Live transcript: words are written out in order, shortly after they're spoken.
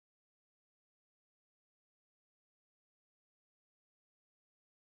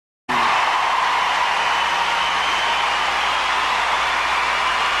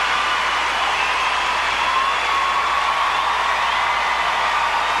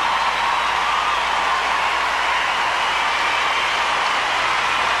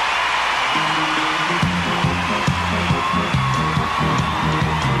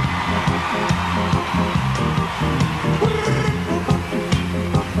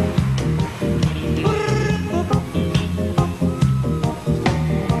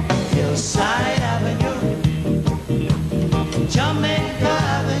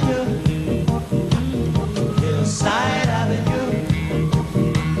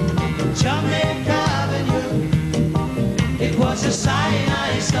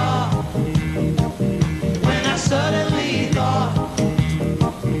saw, when I suddenly thought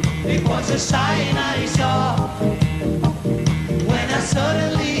it was a sign I saw, when I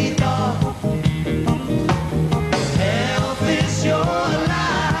suddenly thought help is your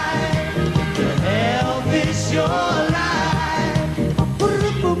life, help is your life.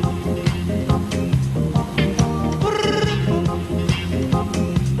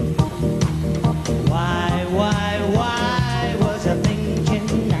 Why was I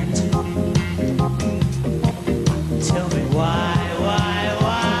thinking that? Tell me why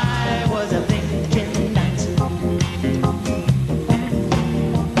was I thinking that?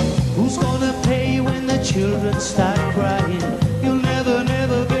 Who's gonna pay when the children start crying? You'll never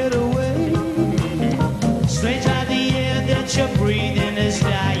get away. Strange idea that you're breathing is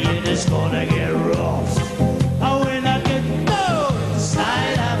dying. It's gonna get rough. Oh, we're not getting no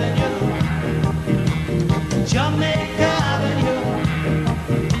Side Avenue, Jamaica Avenue,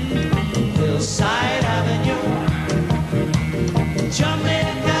 Hillside Avenue,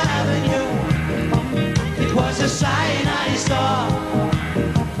 Jamaica Avenue. It was a sign I saw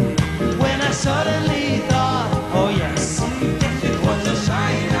when I suddenly thought, oh yes, it was a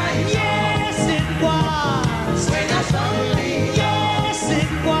sign I saw. Yes, it was. When I suddenly, yes,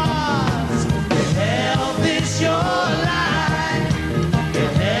 it was. If health is your life,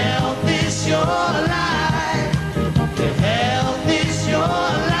 if health is your life, if health is your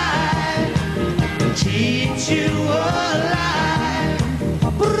life, keeps you alive.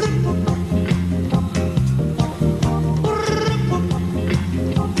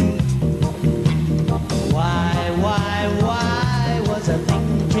 Why was I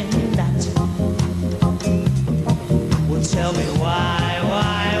thinking that? Well, tell me why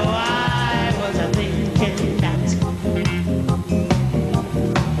was I thinking that?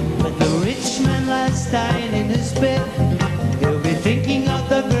 When the rich man lies dying in his bed, he'll be thinking of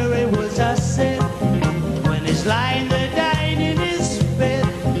the very words I said. When he's lying there dying in his bed,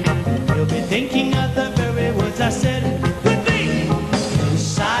 he'll be thinking of the very words I said. With me,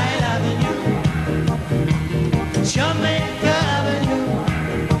 Side Avenue, Jamaica Avenue,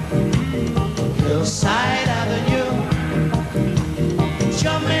 Hillside Avenue,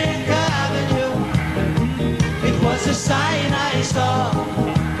 Jamaica Avenue. It was a sign I saw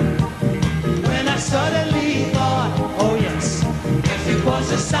when I suddenly thought, oh yes, it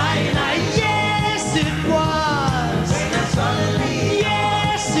was a sign yes it was. When I suddenly,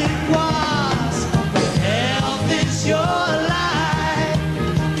 yes it was. Your health is your life,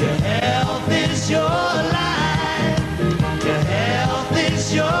 your health is your life, your health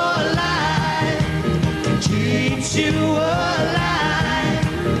is your life. It keeps you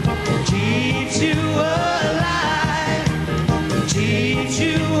alive, keeps you alive, keeps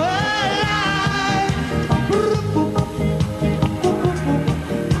you alive.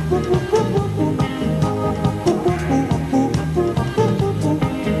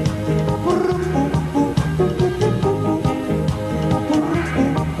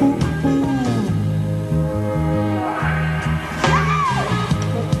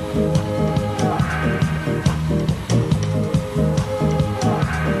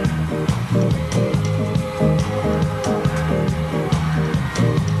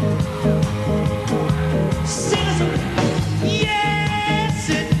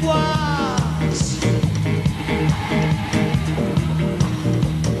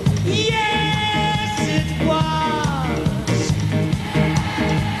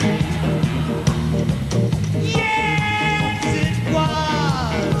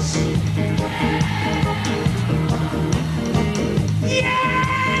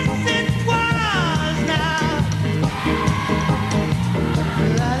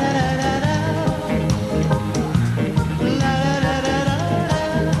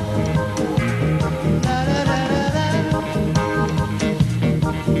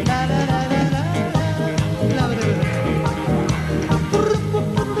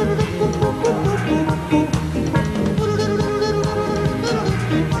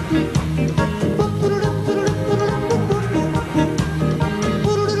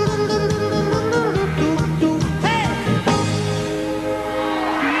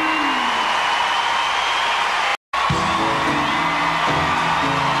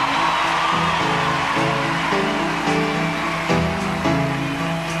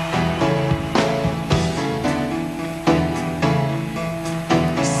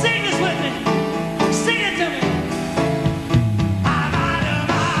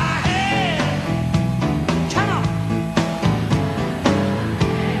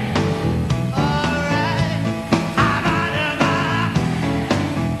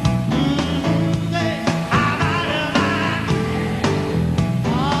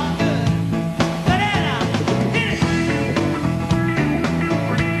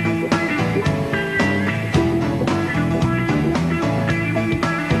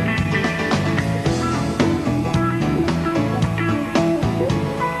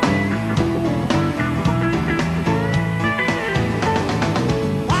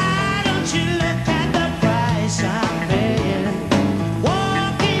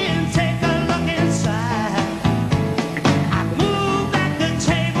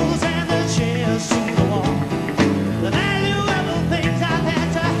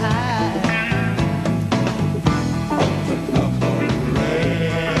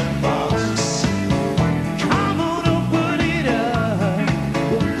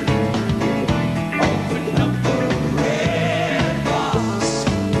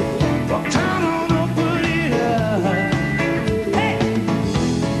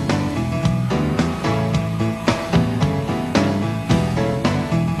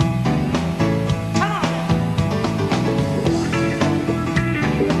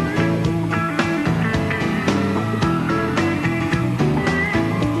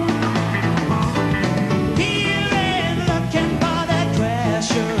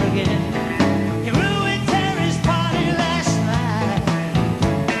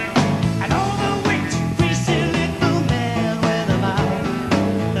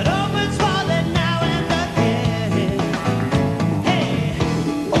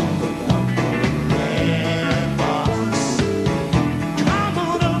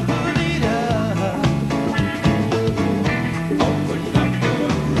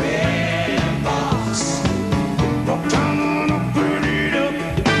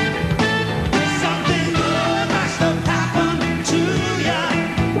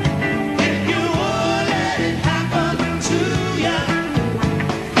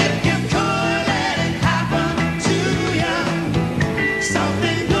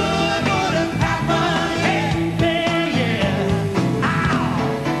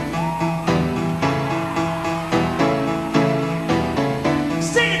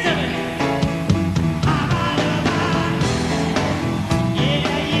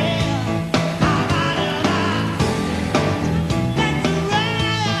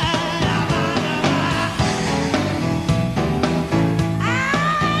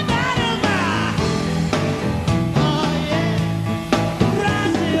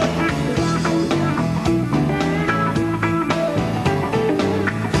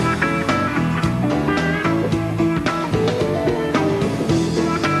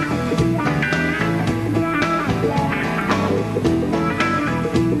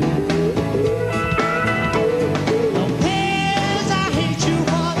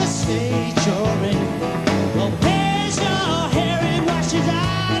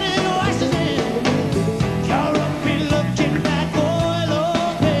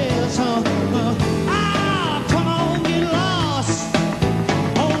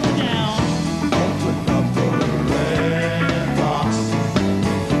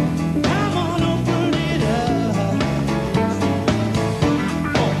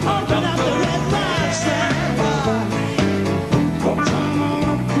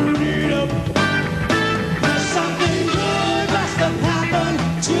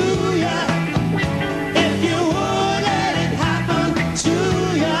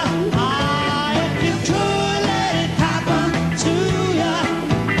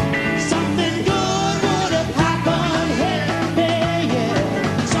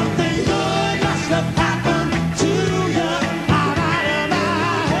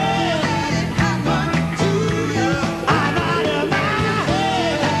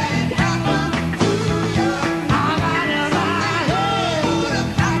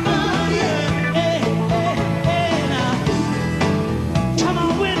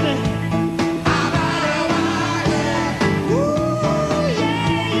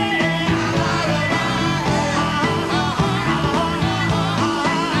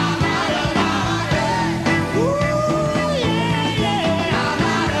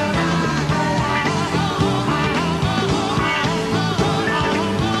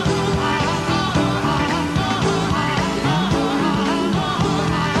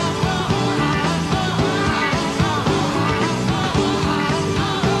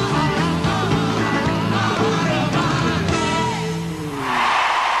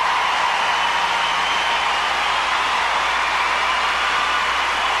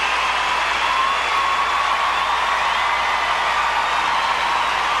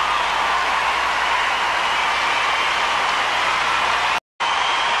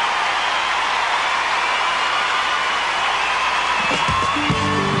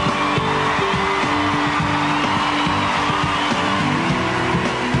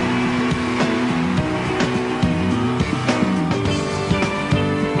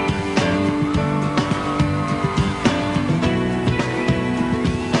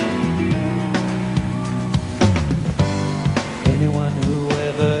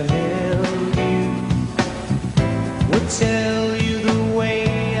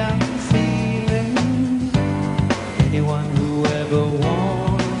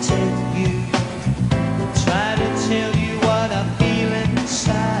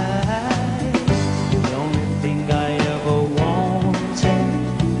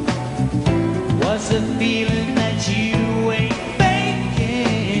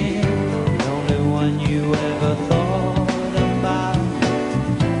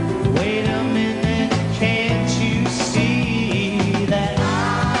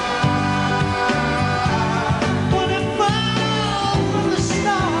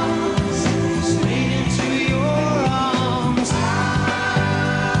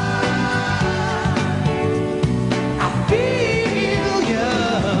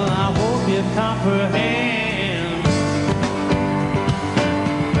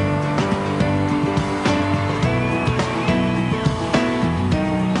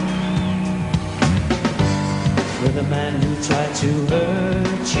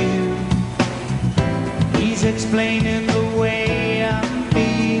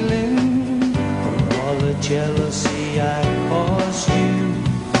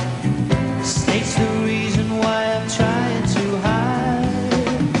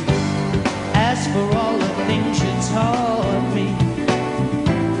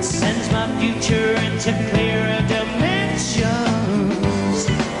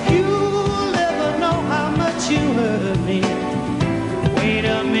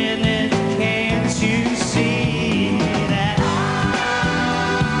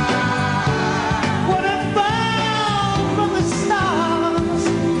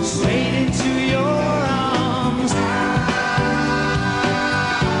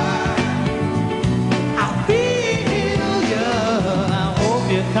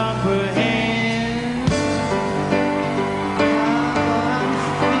 comprehend how I'm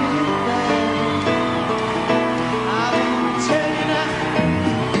feeling. I'll tell you now,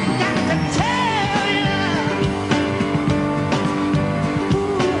 got to tell you now.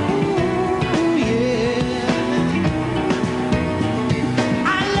 Ooh, yeah.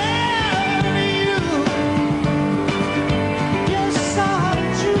 I love you. Yes, I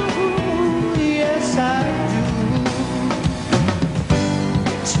do. Yes, I do.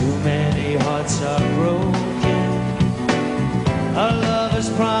 Too many hearts are broken. A lover's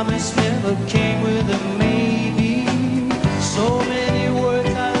promise never came with a maybe. So many words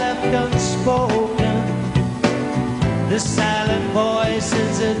are left unspoken. The silent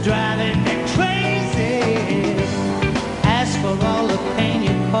voices are driving me crazy. As for all the pain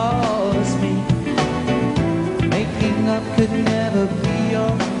you caused me, making up could never be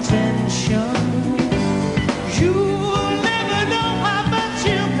your intention. You'll never know how much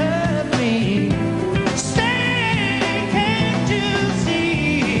you hurt me. Stay, can't you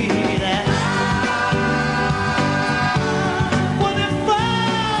see that when I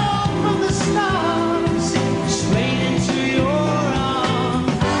fall from the stars straight into your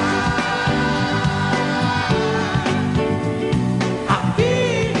arms, I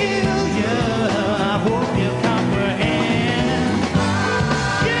feel you. I hope you comprehend.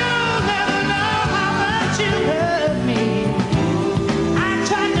 You'll never know how much you hurt me. I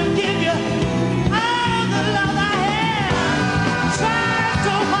tried to give you all the love I had. Tried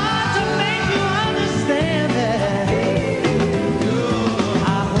so hard to make you understand that.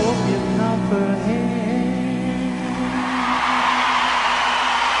 I hope you comprehend.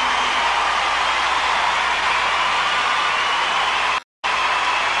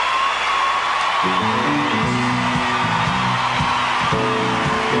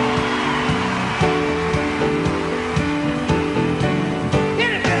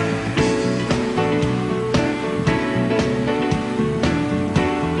 Get it, Bill.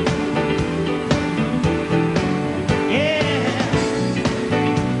 Yeah.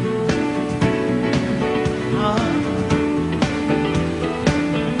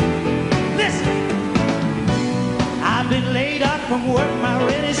 Listen, I've been laid up from work, my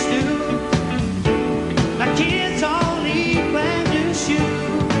rent is due. My kids all need brand new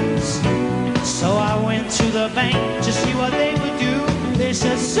shoes. So I went to the bank to see what they would do. They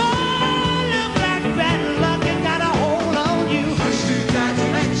said, "So look like bad luck and got a hold on you. Much too tight to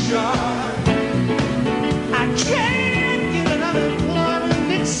mention. I can't give another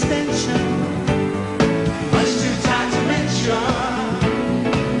employment extension. Much too tight to mention."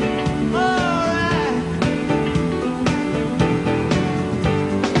 All right.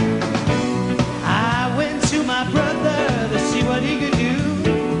 I went to my brother to see what he could do.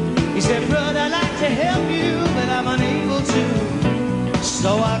 He said, "Brother, I'd like to help you, but I'm unable to."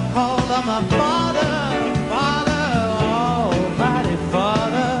 So I called on my father, Father, Almighty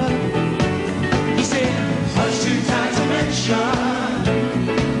Father. He said, "Much too tight to mention."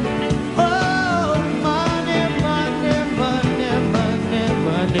 Oh, money, money, money, money,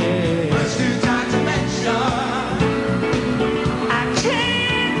 money. Much too tight to mention. I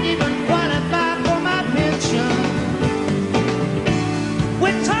can't even qualify for my pension.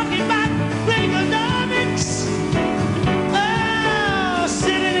 We're talking about Reaganomics. Oh,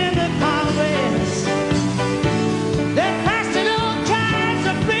 sitting in the Congress.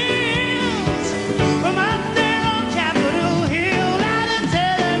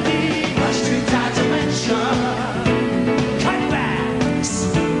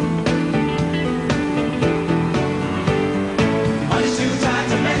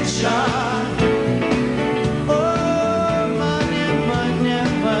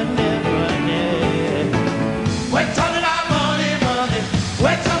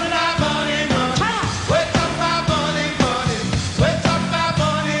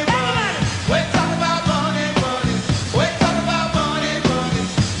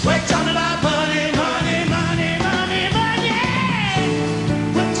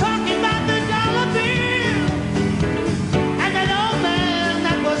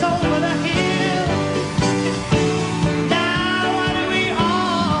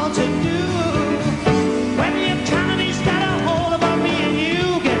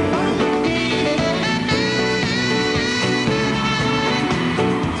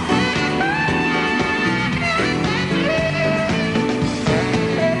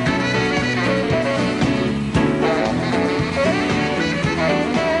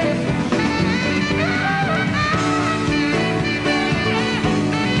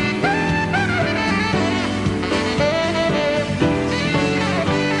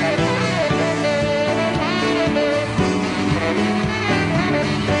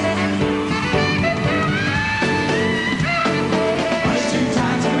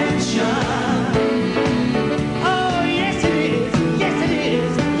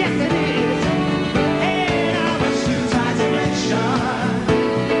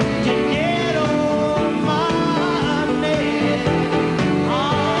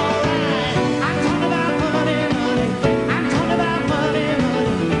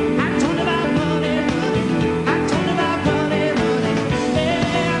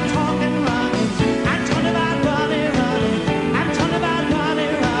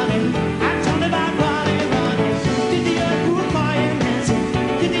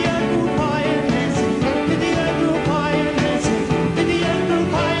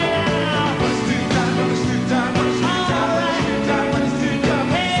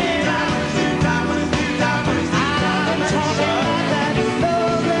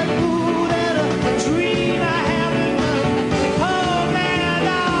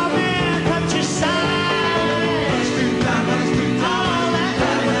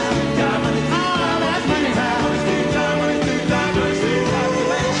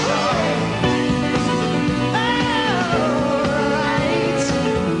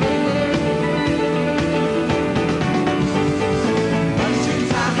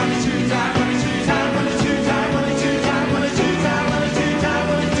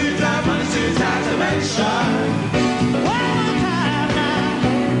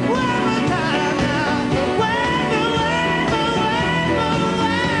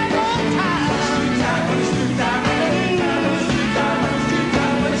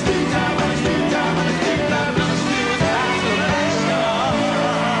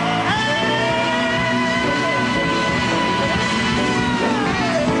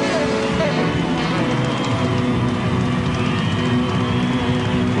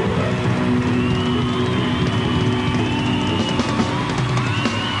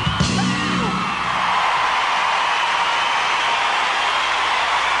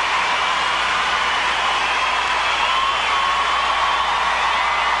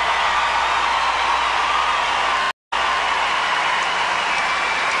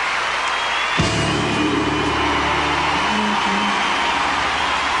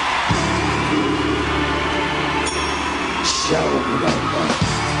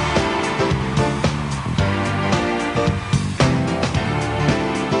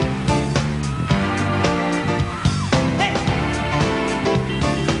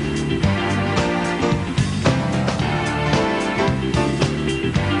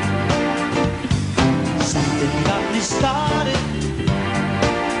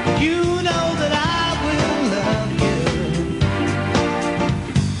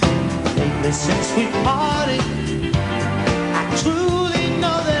 since we parted, I truly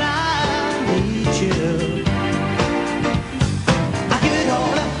know that I need you. I give it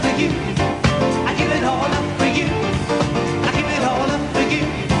all up for you. I give it all up for you. I give it all up for you.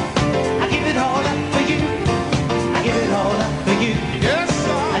 I give it all up for you. I give it all up for you. Yes,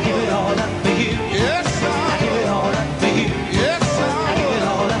 I give it all up for you. yes, I give it all up for you. yes, I give it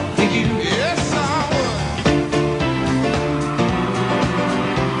all up for you. yes, I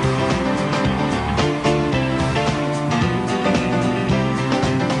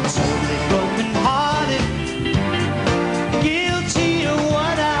Totally broken hearted, guilty of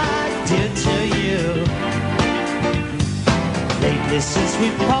what I did to you. Lately since we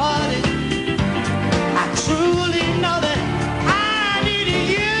parted, I truly know that I needed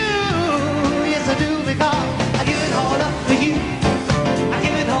you. Yes I do, because I give it all up for you. I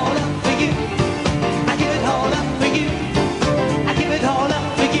give it all up for you. I give it all up for you. I give it all up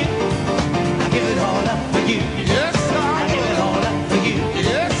for you. I give it all up for you. yes, I give it all up for you.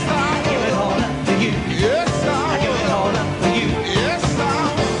 yes, I give it all up for you. yes, I give it all up for you. yes,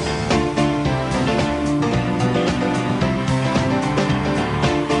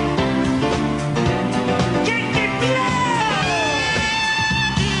 Get it blood!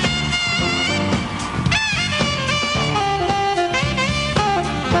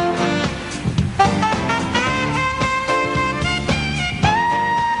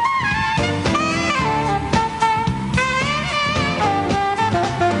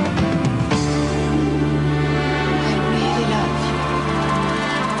 I really love you.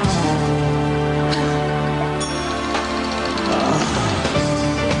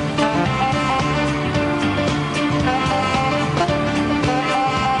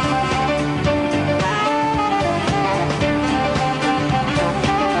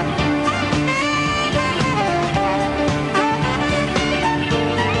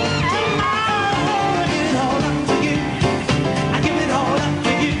 I give it all up for you. I give it all up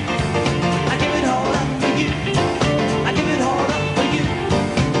for you. I give it all up for you. I give it all up for you.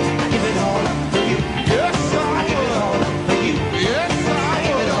 I give it all up for you. yes, I give it all up for you. yes, I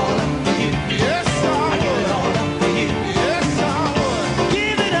give it all up for you. yes, I give it all up for you. yes, I would,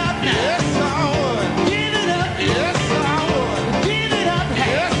 Give it up now. yes, I would, Give it up. yes, I would, Give it up.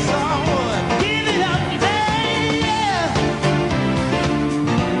 Hey. yes, I would. Give it up. Hey, yeah.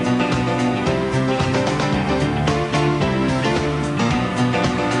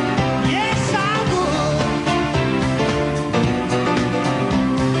 Yes, I would.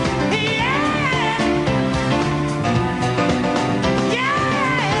 Yeah.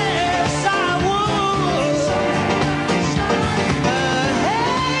 Yes, I would.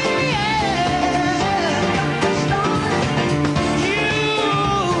 Hey, yeah.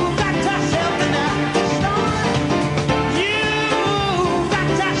 You got yourself in a You got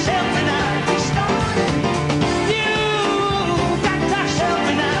yourself in a You got yourself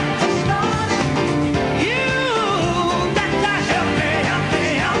in a You got yourself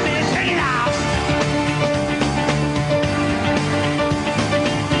help me, sing it out.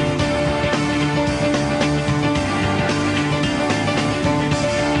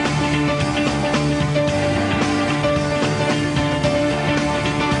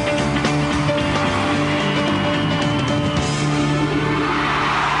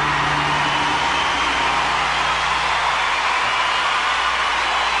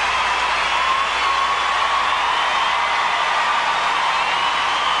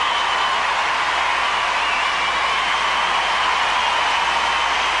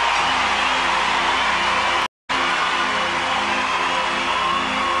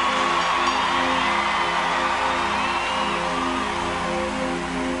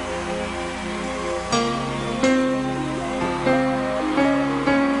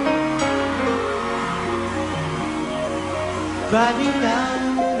 Driving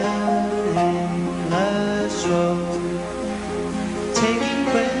down an endless road, taking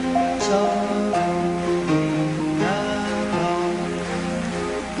friends or being alone.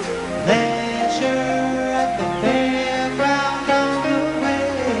 Leisure at the fairground on the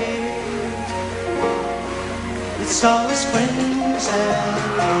way. It's always friends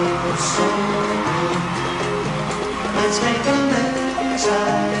and it's so good. Let's make amends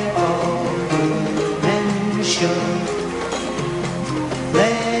like all good men should.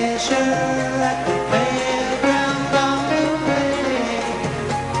 Leisure at the fairground on the way.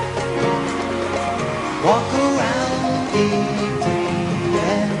 Walk around, be free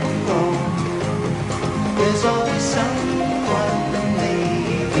and roam. There's always someone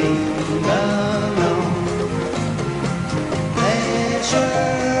leaving alone. Leisure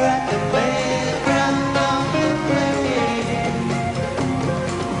at the fairground on the way.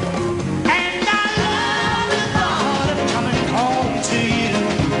 And I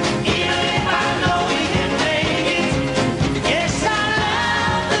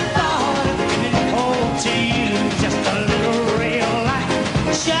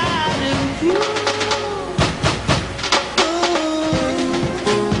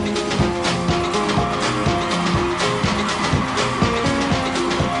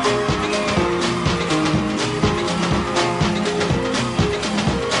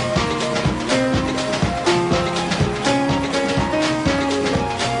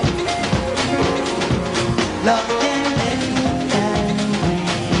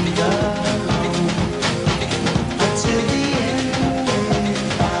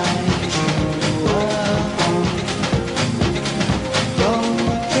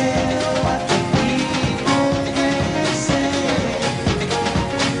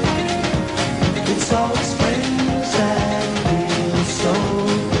so it's